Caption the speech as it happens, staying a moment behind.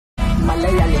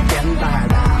Malayali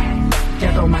kendada,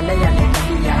 kedo Malayali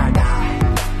kiyada,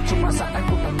 cuma saat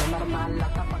ku normal la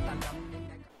kapatagam.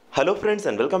 Hello friends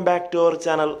and welcome back to our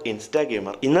channel Insta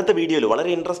Gamer. ഇന്നത്തെ വീഡിയോയിൽ വളരെ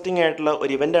interesting ആയിട്ടുള്ള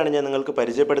ഒരു event ആണ് ഞാൻ നിങ്ങൾക്ക്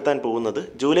പരിചയപ്പെടുത്താൻ പോകുന്നത്.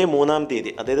 ജൂലൈ 3-ാം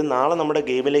തീയതി, അതായത് നാളെ നമ്മുടെ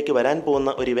ഗെയിമിലേക്ക് വരാൻ പോകുന്ന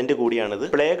ഒരു ഇവന്റ് കൂടിയാണിത്.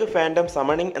 പ്ലേഗ് ഫാൻഡം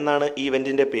സമണിംഗ് എന്നാണ് ഈ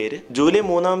ഇവന്റിന്റെ പേര്. ജൂലൈ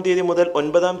 3-ാം തീയതി മുതൽ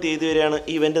 9-ാം തീയതി വരെയാണ്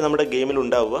ഈ ഇവന്റ് നമ്മുടെ ഗെയിമിൽ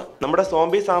ഉണ്ടാവുക. നമ്മുടെ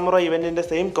സോംബി സാമുറായ് ഇവന്റിന്റെ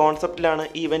സെയിം കോൺസെപ്റ്റിലാണ്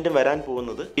ഈ ഇവന്റ് വരാൻ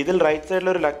പോകുന്നത്. ഇതിൽ റൈറ്റ്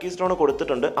സൈഡിൽ ഒരു ലക്കി സ്റ്റോൺ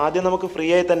കൊടുത്തിട്ടുണ്ട്. ആദ്യം നമുക്ക് ഫ്രീ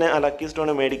ആയി തന്നെ ആ ലക്കി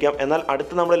സ്റ്റോൺ മേടിക്കാം. എന്നാൽ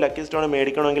അടുത്ത് നമ്മൾ ലക്കി സ്റ്റോൺ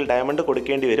മേടിക്കണമെങ്കിൽ ഡയമണ്ട്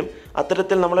കൊടുക്കേണ്ടി വരും.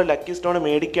 അത്തരത്തിൽ നമ്മൾ ലക്കി സ്റ്റോൺ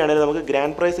മേടിക്കുകയാണെങ്കിൽ നമുക്ക്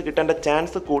ഗ്രാൻഡ് പ്രൈസ് കിട്ടേണ്ട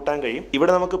ചാൻസ് കൂട്ടാൻ കഴിയും.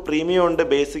 ഇവിടെ നമുക്ക് പ്രീമിയം ഉണ്ട്,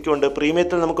 ബേസിക് ഉണ്ട്.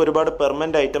 പ്രീമിയത്തിൽ നമുക്ക് ഒരുപാട്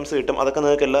പെർമനന്റ് ഐറ്റംസ് കിട്ടും. അതൊക്കെ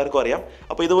നിങ്ങൾക്ക് എല്ലാവർക്കും അറിയാം.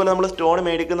 അപ്പോൾ ഇതുപോലെ നമ്മൾ സ്റ്റോൺ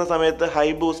മേടിക്കുന്ന സമയത്ത് high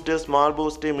boost, small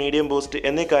boost, medium boost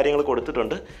എന്നീ കാര്യങ്ങൾ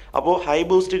കൊടുത്തിട്ടുണ്ട്. അപ്പോൾ ഹൈ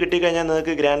ബൂസ്റ്റ് കിട്ടിക്കഴിഞ്ഞാൽ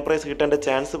നിങ്ങൾക്ക് ഗ്രാൻഡ് പ്രൈസ് കിട്ടേണ്ട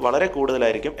ചാൻസ് വളരെ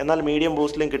കൂടുതലായിരിക്കും. എന്നാൽ മീഡിയം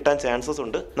ബൂസ്റ്റിലും കിട്ടാൻ ചാൻസസ്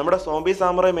ഉണ്ട്. നമ്മുടെ സോംബി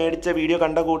സാമുറായ് മേടിച്ച വീഡിയോ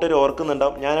കണ്ട കൂട്ടർ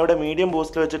ഓർക്കുന്നുണ്ടാവും. ഞാനിവിടെ മീഡിയം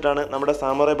ബൂസ്റ്റ് വെച്ചിട്ടാണ് നമ്മുടെ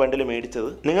സാമുറായ് ബണ്ടിൽ മേടിച്ചത്.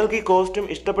 നിങ്ങൾക്ക് ഈ കോസ്റ്റ്യൂം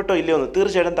ഇഷ്ടപ്പെട്ടോ ഇല്ലയോ എന്ന്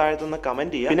തീർച്ചയായിട്ടും താഴത്തുനിന്ന്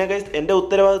കമന്റ് ചെയ്യുക. പിന്നെ ഗൈസ്, എന്റെ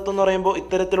ഉത്തരവാദിത്വം എന്ന് പറയുമ്പോൾ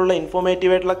ഇത്തരത്തിലുള്ള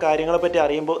ഇൻഫോർമേറ്റീവ് ആയിട്ടുള്ള കാര്യങ്ങളെ പറ്റി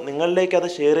അറിയുമ്പോൾ നിങ്ങളിലേക്ക് അത്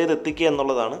ഷെയർ ചെയ്ത് എത്തിക്കുക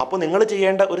എന്നുള്ളതാണ്. അപ്പോൾ നിങ്ങൾ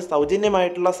ചെയ്യേണ്ട ഒരു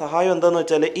സൗജന്യമായിട്ടുള്ള സഹായം എന്താണെന്ന്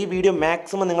വെച്ചാൽ ഈ വീഡിയോ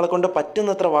മാക്സിമം നിങ്ങളെ കൊണ്ട്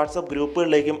പറ്റുന്നത്ര വാട്സ്ആപ്പ്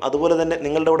ഗ്രൂപ്പുകളിലേക്കും അതുപോലെ തന്നെ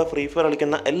നിങ്ങളുടെ കൂടെ ഫ്രീ ഫയർ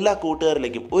കളിക്കുന്ന എല്ലാ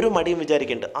കൂട്ടുകാരിലേക്കും ഒരു മടിയും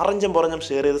വിചാരിക്കേണ്ട അറിഞ്ഞും പുറഞ്ഞും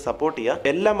ഷെയർ ചെയ്ത് സപ്പോർട്ട് ചെയ്യുക.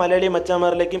 എല്ലാ മലയാളി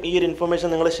മച്ചാമാരിലേക്കും ഈ ഒരു ഇൻഫർമേഷൻ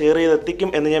നിങ്ങൾ ഷെയർ ചെയ്ത്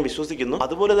എത്തിക്കും എന്ന് ഞാൻ വിശ്വസിക്കുന്നു.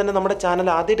 അതുപോലെ തന്നെ നമ്മുടെ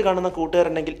ചാനൽ ആദ്യമായിട്ട് കാണുന്ന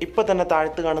കൂട്ടുകാരുണ്ടെങ്കിൽ ഇപ്പൊ തന്നെ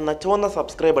താഴത്ത് കാണുന്ന ചുവന്ന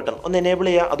സബ്സ്ക്രൈബ് ബട്ടൺ ഒന്ന് എനേബിൾ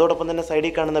ചെയ്യുക. അതോടൊപ്പം തന്നെ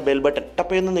സൈഡിൽ കാണുന്ന ബെൽ ബട്ടൺ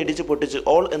ടപ്പയൊന്ന് ഇടിച്ച് പൊട്ടിച്ച്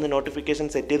ഓൾ എന്ന് നോട്ടിഫിക്കേഷൻ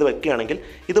സെറ്റ് ചെയ്ത് വെക്കുകയാണെങ്കിൽ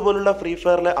ഇതുപോലുള്ള ഫ്രീ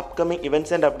ഫയറിലെ അപ്കമിംഗ്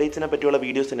ഇവന്റ്സ് ആൻഡ് അപ്ഡേറ്റ്സിനെ പറ്റിയുള്ള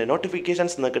വീഡിയോസിന്റെ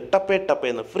നോട്ടിഫിക്കേഷൻസ് നിങ്ങൾക്ക്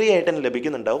ടപ്പേന്ന് ഫ്രീ ആയിട്ട് തന്നെ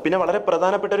ലഭിക്കുന്നുണ്ടാവും. പിന്നെ വളരെ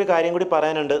പ്രധാനപ്പെട്ട ഒരു കാര്യം കൂടി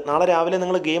പറയാനുണ്ട്. നാളെ രാവിലെ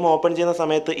നിങ്ങൾ ഗെയിം ഓപ്പൺ ചെയ്യുന്ന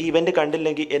സമയത്ത് ഈ ഇവന്റ്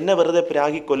കണ്ടില്ലെങ്കിൽ എന്നെ വെറുതെ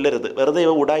പ്രാഗി കൊല്ലരുത്. വെറുതെ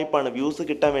ഉടായ്പാണ്, വ്യൂസ്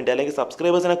കിട്ടാൻ വേണ്ടി അല്ലെങ്കിൽ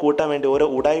സബ്സ്ക്രൈബേഴ്സിനെ കൂട്ടാൻ വേണ്ടി ഓരോ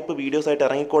ഉടായ്പ് വീഡിയോസ് ആയിട്ട്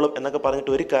ഇറങ്ങിക്കോളും എന്നൊക്കെ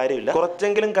പറഞ്ഞിട്ട് ഒരു കാര്യമില്ല.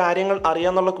 കുറച്ചെങ്കിലും കാര്യങ്ങൾ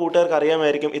അറിയാന്നുള്ള കൂട്ടുകാർക്ക്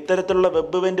അറിയാമായിരിക്കും. ഇത്തരത്തിലുള്ള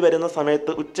വെബ് ഇവന്റ് വരുന്ന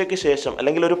സമയത്ത് ഉച്ചയ്ക്ക് ശേഷം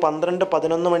അല്ലെങ്കിൽ ഒരു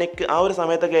 12-11 മണിക്ക് ആ ഒരു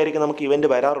സമയത്തൊക്കെ ആയിരിക്കും നമുക്ക് ഇവന്റ്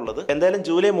വരാറുള്ളത്. എന്തായാലും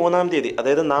ജൂലൈ 3-ാം തീയതി,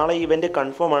 അതായത് നാളെ ഈ ഇവന്റ്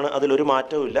കൺഫേം ആണ്. അതിലൊരു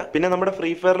മാറ്റവും ഇല്ല. പിന്നെ നമ്മുടെ ഫ്രീ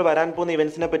ഫയറിൽ വരാൻ പോകുന്ന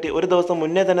ഇവന്റ്സിനെ പറ്റി ഒരു ദിവസം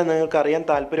മുന്നേ തന്നെ നിങ്ങൾക്ക് അറിയാൻ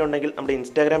താല്പര്യം ഉണ്ടെങ്കിൽ നമ്മുടെ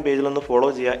ഇൻസ്റ്റാഗ്രാം പേജിൽ ഒന്ന് ഫോളോ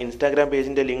ചെയ്യുക. ഇൻസ്റ്റാഗ്രാം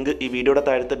പേജിന്റെ ലിങ്ക് ഈ വീഡിയോയുടെ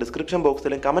താഴത്തെ ഡിസ്ക്രിപ്ഷൻ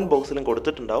ബോക്സിലും കമന്റ് ബോക്സിലും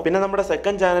കൊടുത്തിട്ടുണ്ടാവും. പിന്നെ നമ്മുടെ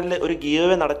സെക്കൻഡ് ചാനലിൽ ഒരു ഗീവ്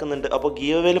അവേ നടക്കുന്നുണ്ട്. അപ്പോൾ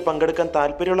ഗീവ് അവേയിൽ പങ്കെടുക്കാൻ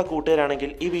താല്പര്യമുള്ള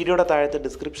കൂട്ടുകാരാണെങ്കിൽ ഈ വീഡിയോയുടെ താഴത്തെ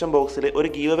ഡിസ്ക്രിപ്ഷൻ ബോക്സിൽ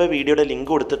ഒരു ഗീവ് അവേ വീഡിയോയുടെ ലിങ്ക്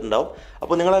കൊടുത്തിട്ടുണ്ടാവും.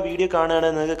 അപ്പോൾ നിങ്ങൾ ആ വീഡിയോ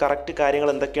കാണുകയാണെങ്കിൽ നിങ്ങൾക്ക് കറക്റ്റ്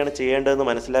കാര്യങ്ങൾ എന്തൊക്കെയാണ് ചെയ്യേണ്ടതെന്ന്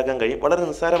മനസ്സിലാക്കാൻ കഴിയും. വളരെ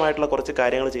നിസ്സാരമായിട്ടുള്ള കുറച്ച്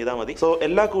കാര്യങ്ങൾ ചെയ്താൽ മതി. സോ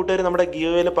എല്ലാ കൂട്ടുകാരും നമ്മുടെ ഗീവ്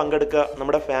അവേയിൽ പങ്കെടുക്കുക,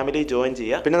 നമ്മുടെ ഫാമിലി ജോയിൻ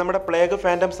ചെയ്യുക. പിന്നെ നമ്മുടെ പ്ലേഗ്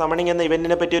ഫാൻഡം സമണിംഗ് എന്ന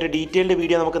ഇവന്റിനെ പറ്റി ഒരു ഡീറ്റെയിൽഡ്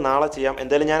വീഡിയോ നമുക്ക് നാളെ ചെയ്യാം.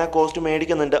 എന്തായാലും ഞാൻ ആ കോസ്റ്റ്യൂം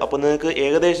മേടിക്കുന്നുണ്ട്. അപ്പോൾ നിങ്ങൾക്ക്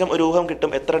ഏകദേശം ഒരു ഊഹം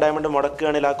കിട്ടും എത്ര ഡയമണ്ട്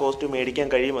മുടക്കുകയാണെങ്കിൽ ആ കോസ്റ്റ്യൂം മേടിക്കാൻ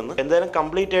കഴിയുമെന്ന്. എന്തായാലും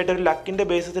കംപ്ലീറ്റ് ആയിട്ട് ഒരു ലക്കിന്റെ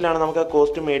ബേസിസിലാണ് നമുക്ക് ആ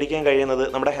കോസ്റ്റ്യൂം മേടിക്കാൻ കഴിയുന്നത്.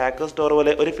 നമ്മുടെ ഹാക്കർ സ്റ്റോർ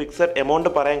പോലെ ഒരു ഫിക്സഡ് എമൗണ്ട്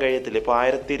പറയാൻ കഴിയത്തില്ല. ഇപ്പോൾ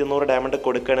 1200 ഡയമണ്ട്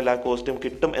കൊടുക്കുകയാണെങ്കിൽ ആ കോസ്റ്റ്യൂം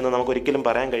കിട്ടും എന്ന് നമുക്ക് ഒരിക്കലും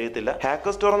പറയാൻ കഴിയത്തില്ല.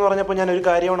 ഹാക്കർ സ്റ്റോർ എന്ന് പറഞ്ഞപ്പോൾ ഞാൻ ഒരു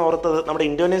കാര്യമാണ് ഓർത്തത്. നമ്മുടെ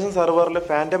ഇന്തോനേഷ്യൻ സെർവറിൽ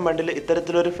ഫാൻഡം ബണ്ടിൽ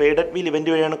ഇത്തരത്തിലൊരു ഫേഡഡ് വീൽ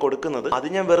ഇവന്റ് വഴിയാണ് കൊടുക്കുന്നത്. അത്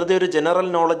ഞാൻ വെറുതെ ഒരു ജനറൽ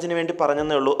നോളജിന് വേണ്ടി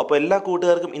പറഞ്ഞതേ ഉള്ളൂ. അപ്പോൾ എല്ലാ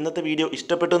കൂട്ടുകാർക്കും ഇന്നത്തെ വീഡിയോ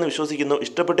ഇഷ്ടപ്പെട്ടു എന്ന് വിശ്വസിക്കുന്നു.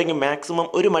 ഇഷ്ടപ്പെട്ടെങ്കിൽ മാക്സിമം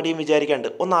ഒരു മടിയും വിചാരിക്കാണ്ട്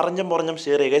ഒന്ന് അറിഞ്ഞും പുറഞ്ഞും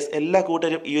ഷെയർ ചെയ്യുക. എല്ലാ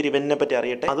കൂട്ടുകാരും ഈ ഒരു ഇവന്റിനെ പറ്റി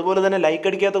അറിയട്ടെ. അതുപോലെ തന്നെ ലൈക്ക്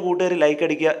അടിക്കാത്ത കൂട്ടുകാർ ലൈക്ക്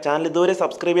അടിക്കുക. ചാനൽ ഇതുവരെ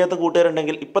സബ്സ്ക്രൈബ് ചെയ്യാത്ത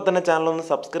കൂട്ടുകാരുണ്ടെങ്കിൽ ഇപ്പൊ തന്നെ ചാനൽ ഒന്ന്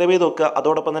സബ്സ്ക്രൈബ് ചെയ്ത് വെക്കുക.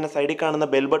 അതോടൊപ്പം തന്നെ സൈഡിൽ കാണുന്ന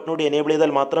ബെൽ ബട്ടൺ കൂടി എനേബിൾ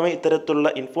ചെയ്താൽ മാത്രമേ ഇത്തരത്തിലുള്ള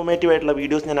ഇൻഫോർമേറ്റീവ് ആയിട്ടുള്ള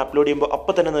വീഡിയോസ് ഞാൻ അപ്ലോഡ് ചെയ്യുമ്പോൾ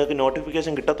അപ്പോൾ തന്നെ നിങ്ങൾക്ക്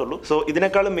നോട്ടിഫിക്കേഷൻ കിട്ടത്തുള്ളൂ. സോ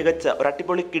ഇതിനേക്കാളും മികച്ച ഒരു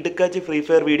അടിപൊളി കിടുക്കാച്ചി ഫ്രീ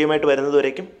ഫയർ വീഡിയോ ആയിട്ട്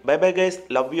വരുന്നതുവരേക്കും bye bye guys,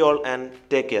 love you all and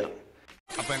take care.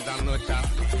 അപ്പൊ എന്താണെന്ന് വെച്ചാൽ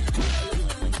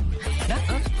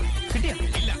കിട്ടിയ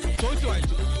ചോദിച്ചു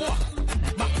വായിച്ചു.